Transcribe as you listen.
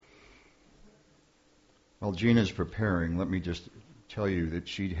While Gina's preparing, let me just tell you that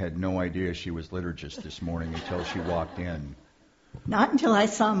she had no idea she was liturgist this morning until she walked in. Not until I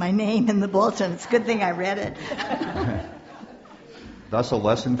saw my name in the bulletin. It's a good thing I read it. Thus a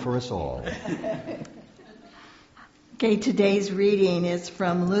lesson for us all. Okay, today's reading is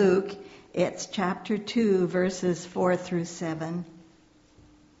from Luke. It's chapter 2, verses 4 through 7.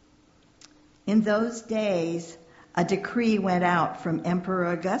 In those days, a decree went out from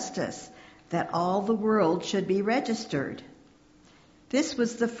Emperor Augustus that all the world should be registered. This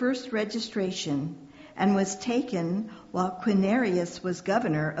was the first registration and was taken while Quirinius was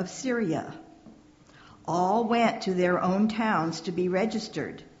governor of Syria. All went to their own towns to be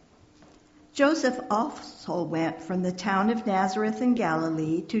registered. Joseph also went from the town of Nazareth in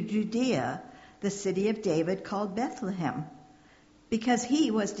Galilee to Judea, the city of David called Bethlehem, because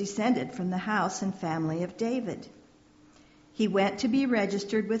he was descended from the house and family of David. He went to be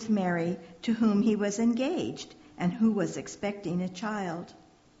registered with Mary, to whom he was engaged and who was expecting a child.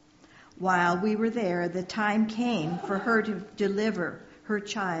 While we were there, the time came for her to deliver her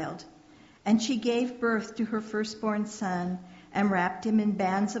child, and she gave birth to her firstborn son and wrapped him in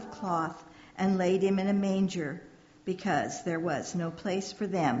bands of cloth and laid him in a manger, because there was no place for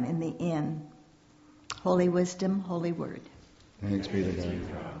them in the inn. Holy wisdom, holy word. Thanks be to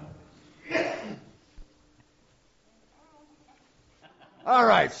God. All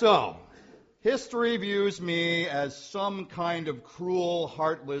right, so history views me as some kind of cruel,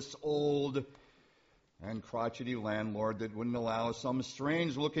 heartless, old, and crotchety landlord that wouldn't allow some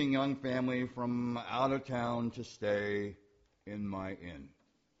strange-looking young family from out of town to stay in my inn.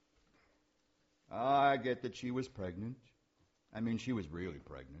 I get that she was pregnant. I mean, she was really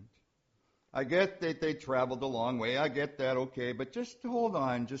pregnant. I get that they traveled a long way. I get that, okay, but just hold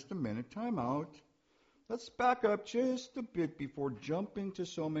on just a minute. Time out. Let's back up just a bit before jumping to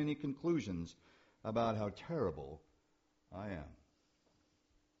so many conclusions about how terrible I am.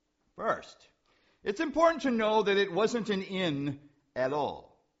 First, it's important to know that it wasn't an inn at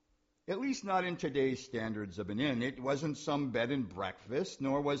all. At least not in today's standards of an inn. It wasn't some bed and breakfast,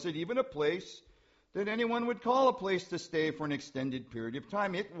 nor was it even a place that anyone would call a place to stay for an extended period of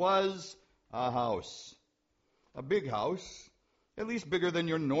time. It was a house. A big house, at least bigger than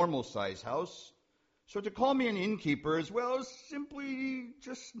your normal size house. So to call me an innkeeper is, well, simply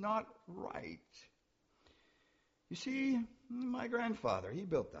just not right. You see, my grandfather, he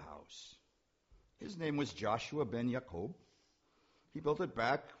built the house. His name was Joshua ben Yaakov. He built it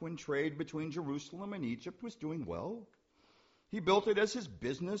back when trade between Jerusalem and Egypt was doing well. He built it as his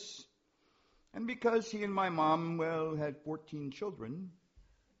business. And because he and my mom, well, had 14 children,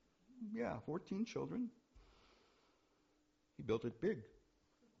 14 children, he built it big.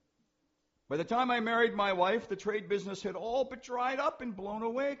 By the time I married my wife, the trade business had all but dried up and blown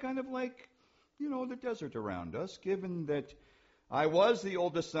away, kind of like, the desert around us. Given that I was the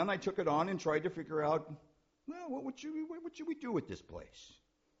oldest son, I took it on and tried to figure out, well, what should we do with this place?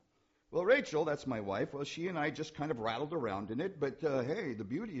 Well, Rachel, that's my wife, well, she and I just kind of rattled around in it, but hey, the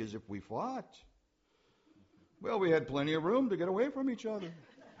beauty is if we fought, well, we had plenty of room to get away from each other.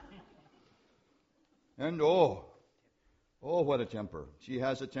 And oh, what a temper. She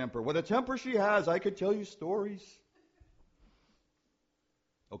has a temper. What a temper she has. I could tell you stories.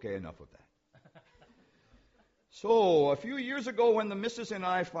 Okay, enough of that. So, a few years ago when the missus and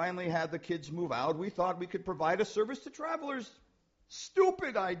I finally had the kids move out, we thought we could provide a service to travelers.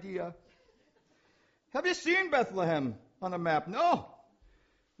 Stupid idea. Have you seen Bethlehem on a map? No.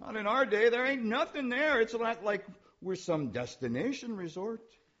 Not in our day. There ain't nothing there. It's not like we're some destination resort.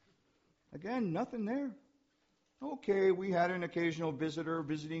 Again, nothing there. Okay, we had an occasional visitor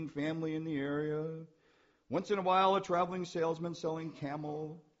visiting family in the area. Once in a while, a traveling salesman selling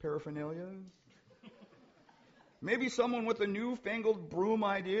camel paraphernalia. Maybe someone with a newfangled broom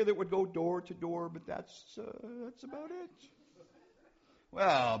idea that would go door to door, but that's about it.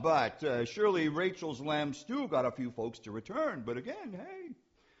 Well, but surely Rachel's lamb stew got a few folks to return. But again, hey,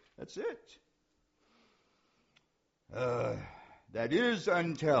 that's it. That is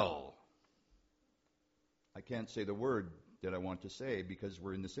until I can't say the word that I want to say because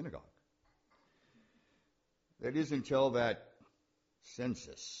we're in the synagogue. That is until that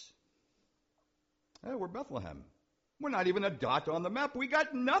census. We're Bethlehem. We're not even a dot on the map. We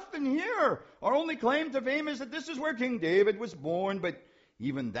got nothing here. Our only claim to fame is that this is where King David was born, but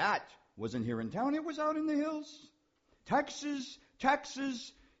even that wasn't here in town. It was out in the hills. Taxes,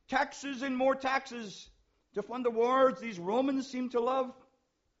 taxes, taxes, and more taxes to fund the wars these Romans seem to love.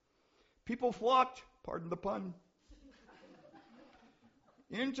 People flocked, pardon the pun,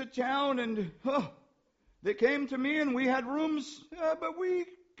 into town, and they came to me, and we had rooms, but we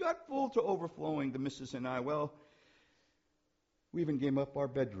gut full to overflowing, the missus and I. Well, we even gave up our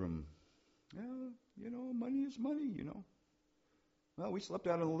bedroom. Well, money is money. Well, we slept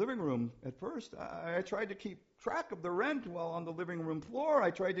out in the living room at first. I tried to keep track of the rent while on the living room floor.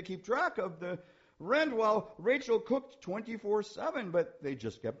 I tried to keep track of the rent while Rachel cooked 24/7, but they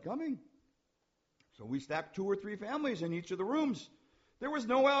just kept coming. So we stacked 2 or 3 families in each of the rooms. There was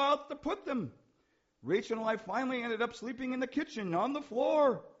nowhere else to put them. Rachel and I finally ended up sleeping in the kitchen on the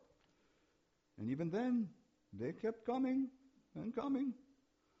floor. And even then, they kept coming and coming.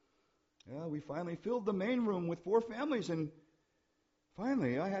 Yeah, we finally filled the main room with 4 families, and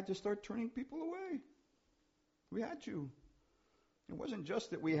finally I had to start turning people away. We had to. It wasn't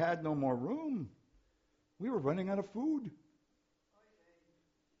just that we had no more room. We were running out of food.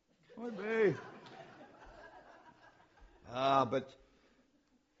 Oy vey. But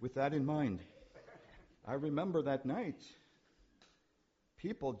with that in mind, I remember that night.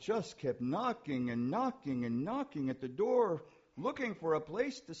 People just kept knocking and knocking and knocking at the door, looking for a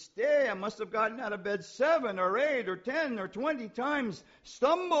place to stay. I must have gotten out of bed 7 or 8 or 10 or 20 times,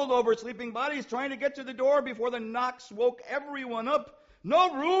 stumbled over sleeping bodies trying to get to the door before the knocks woke everyone up.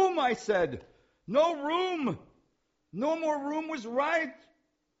 No room, I said. No room. No more room was right.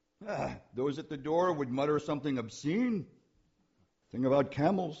 Those at the door would mutter something obscene. Thing about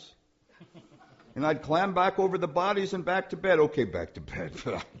camels. And I'd climb back over the bodies and back to bed. Okay, back to bed.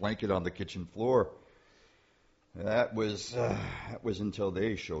 Blanket on the kitchen floor. That was until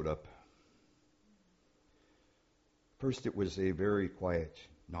they showed up. First it was a very quiet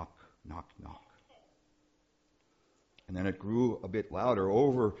knock, knock, knock. And then it grew a bit louder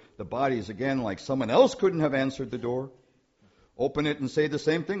over the bodies again, like someone else couldn't have answered the door. Open it and say the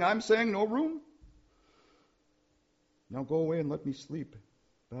same thing I'm saying, no room. Now go away and let me sleep.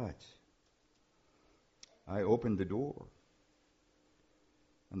 But I opened the door,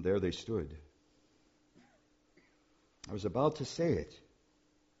 and there they stood. I was about to say it.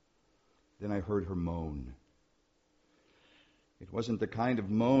 Then I heard her moan. It wasn't the kind of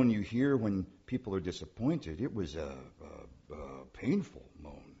moan you hear when people are disappointed. It was a painful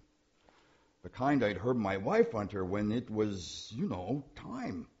moan. The kind I'd heard my wife utter when it was,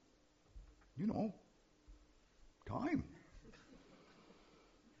 time. Time.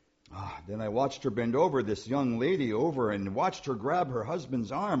 Then I watched her bend over, this young lady over, and watched her grab her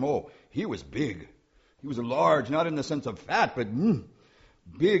husband's arm. Oh, he was big. He was large, not in the sense of fat, but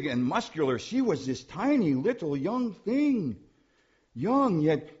big and muscular. She was this tiny little young thing. Young,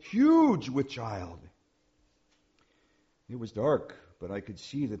 yet huge with child. It was dark, but I could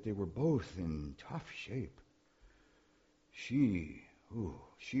see that they were both in tough shape. She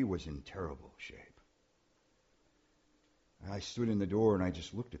was in terrible shape. I stood in the door and I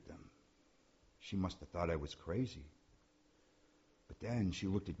just looked at them. She must have thought I was crazy. But then she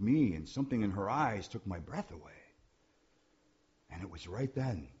looked at me and something in her eyes took my breath away. And it was right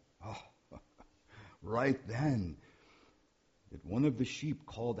then, right then, that one of the sheep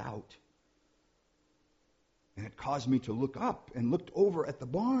called out. And it caused me to look up and looked over at the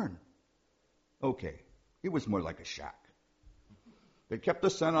barn. Okay, it was more like a shack. They kept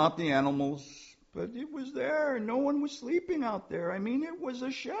the sun off the animals, but it was there. No one was sleeping out there. I mean, it was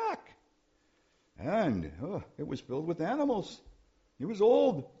a shack. And it was filled with animals. It was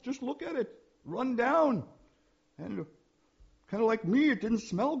old. Just look at it. Run down. And kind of like me, it didn't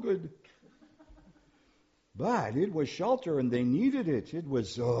smell good. But it was shelter and they needed it. It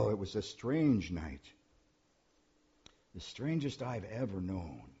was a strange night. The strangest I've ever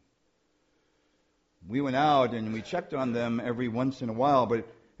known. We went out and we checked on them every once in a while,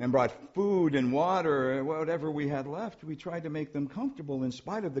 and brought food and water, whatever we had left. We tried to make them comfortable in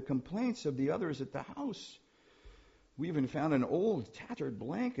spite of the complaints of the others at the house. We even found an old tattered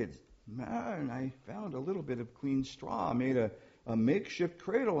blanket, and I found a little bit of clean straw, made a makeshift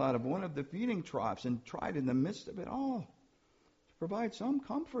cradle out of one of the feeding troughs, and tried in the midst of it all to provide some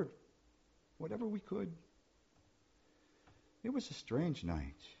comfort, whatever we could. It was a strange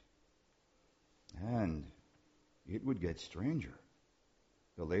night, and it would get stranger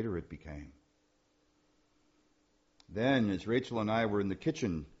the later it became. Then, as Rachel and I were in the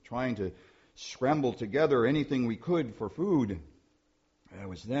kitchen trying to scramble together anything we could for food, it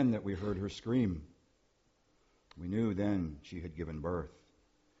was then that we heard her scream. We knew then she had given birth.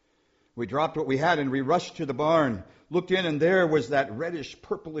 We dropped what we had and we rushed to the barn, looked in, and there was that reddish,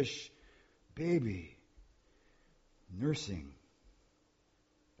 purplish baby nursing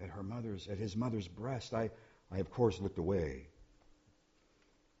at his mother's breast. I of course looked away.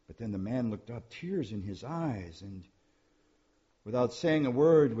 But then the man looked up, tears in his eyes, and without saying a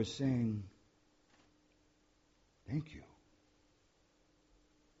word, was saying, "Thank you.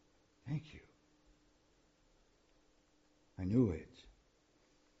 Thank you. I knew it.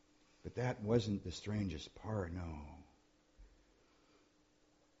 But that wasn't the strangest part, no.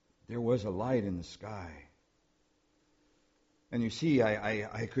 There was a light in the sky. And you see,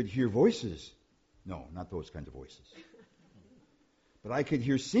 I could hear voices. No, not those kinds of voices. But I could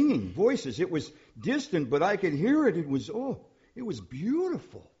hear singing voices. It was distant, but I could hear it. It was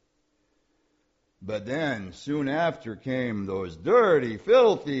beautiful. But then, soon after, came those dirty,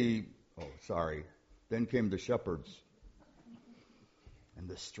 filthy... Then came the shepherds. And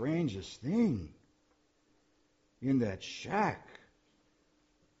the strangest thing, in that shack,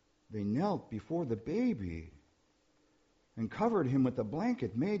 they knelt before the baby and covered him with a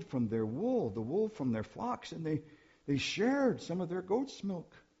blanket made from their wool, the wool from their flocks, and they shared some of their goat's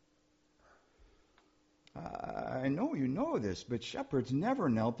milk. I know you know this, but shepherds never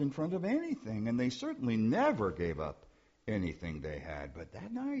knelt in front of anything, and they certainly never gave up anything they had. But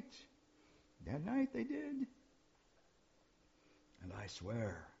that night they did. And I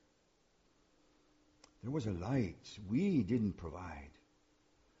swear, there was a light we didn't provide.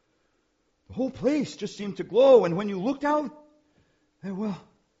 The whole place just seemed to glow, and when you looked out, well,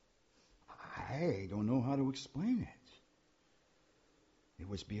 I don't know how to explain it. It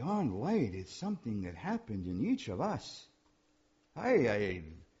was beyond light. It's something that happened in each of us. I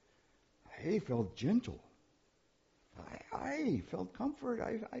felt gentle. I felt comfort.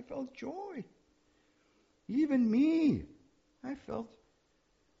 I felt joy. Even me, I felt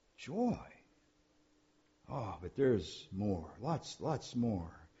joy. Oh, but there's more, lots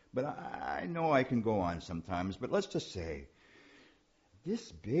more. But I know I can go on sometimes, but let's just say,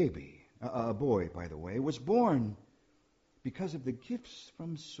 this baby, a boy, by the way, was born because of the gifts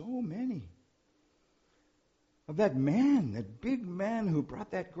from so many. Of that man, that big man who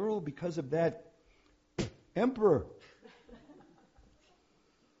brought that girl because of that emperor.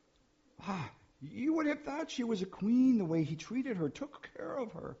 You would have thought she was a queen the way he treated her, took care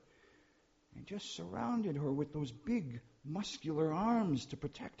of her, and just surrounded her with those big, muscular arms to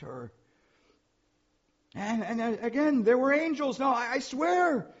protect her. And again, there were angels. No, I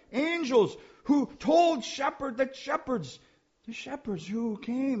swear, angels who told the shepherds who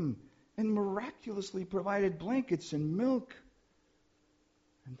came and miraculously provided blankets and milk.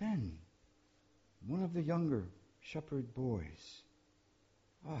 And then, one of the younger shepherd boys,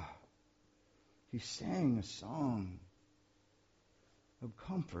 he sang a song of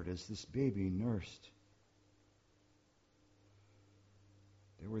comfort as this baby nursed.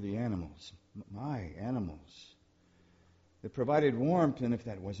 There were the animals, my animals, that provided warmth, and if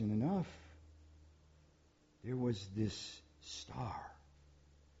that wasn't enough, there was this star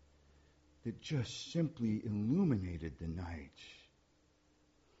that just simply illuminated the night.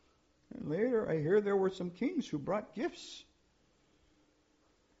 And later I hear there were some kings who brought gifts.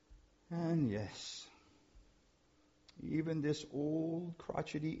 And yes, even this old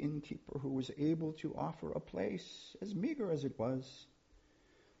crotchety innkeeper who was able to offer a place, as meager as it was,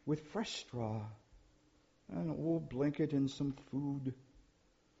 with fresh straw, an old blanket and some food.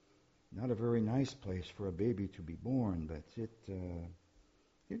 Not a very nice place for a baby to be born, but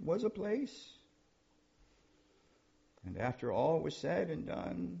it was a place. And after all was said and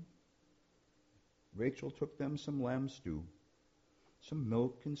done, Rachel took them some lamb stew, some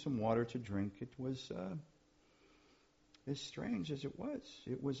milk and some water to drink. It was as strange as it was.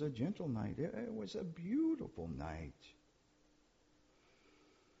 It was a gentle night. It was a beautiful night.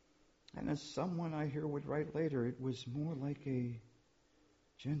 And as someone I hear would write later, it was more like a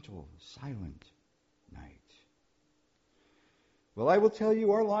gentle, silent night. Well, I will tell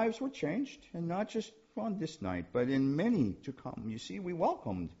you, our lives were changed, and not just on this night, but in many to come. You see, we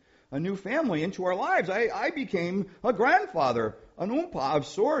welcomed a new family into our lives. I became a grandfather, an oompa of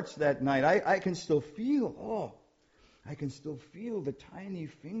sorts that night. I can still feel, the tiny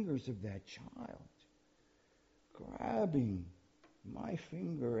fingers of that child grabbing my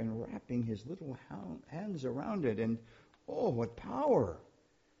finger and wrapping his little hands around it. And what power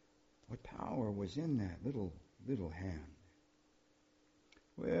was in that little hand.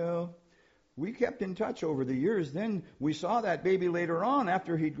 Well, we kept in touch over the years. Then we saw that baby later on.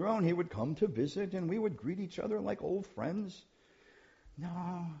 After he'd grown, he would come to visit, and we would greet each other like old friends.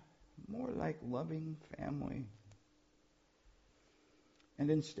 No, more like loving family. And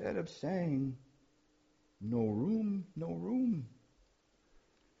instead of saying, "No room, no room,"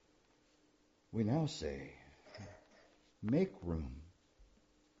 we now say, "Make room.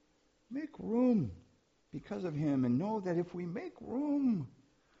 Make room because of him, and know that if we make room,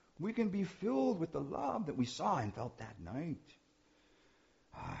 we can be filled with the love that we saw and felt that night."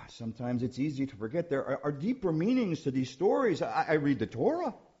 Sometimes it's easy to forget there are deeper meanings to these stories. I read the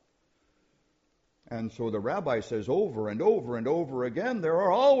Torah. And so the rabbi says over and over and over again, there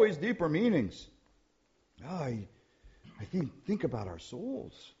are always deeper meanings. I think about our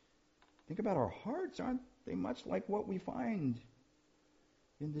souls. Think about our hearts. Aren't they much like what we find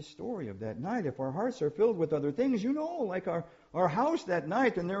in this story of that night? If our hearts are filled with other things, like our house that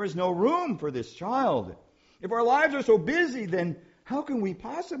night, then there is no room for this child. If our lives are so busy, then how can we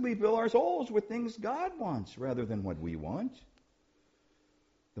possibly fill our souls with things God wants rather than what we want?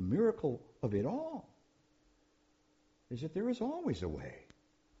 The miracle of it all is that there is always a way,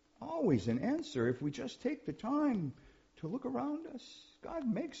 always an answer if we just take the time to look around us. God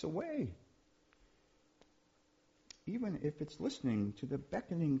makes a way. Even if it's listening to the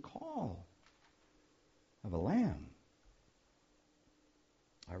beckoning call of a lamb.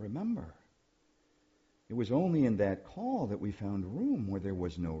 I remember it was only in that call that we found room where there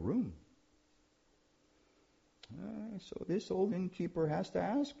was no room. So this old innkeeper has to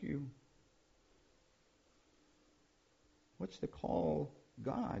ask you, what's the call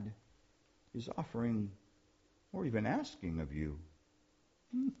God is offering or even asking of you?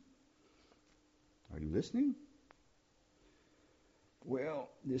 Are you listening? Well,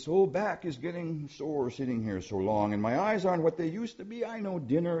 this old back is getting sore sitting here so long, and my eyes aren't what they used to be. I know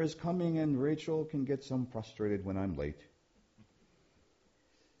dinner is coming, and Rachel can get some frustrated when I'm late.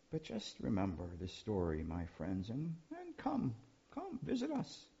 But just remember this story, my friends, and come visit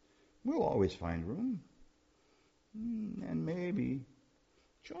us. We'll always find room. And maybe,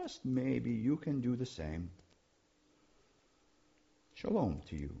 just maybe, you can do the same. Shalom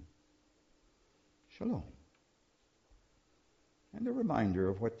to you. Shalom. And a reminder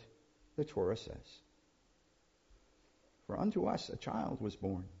of what the Torah says. For unto us a child was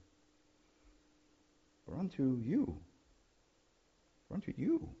born. For unto you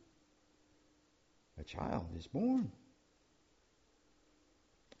a child is born.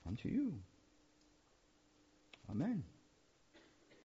 Unto you. Amen.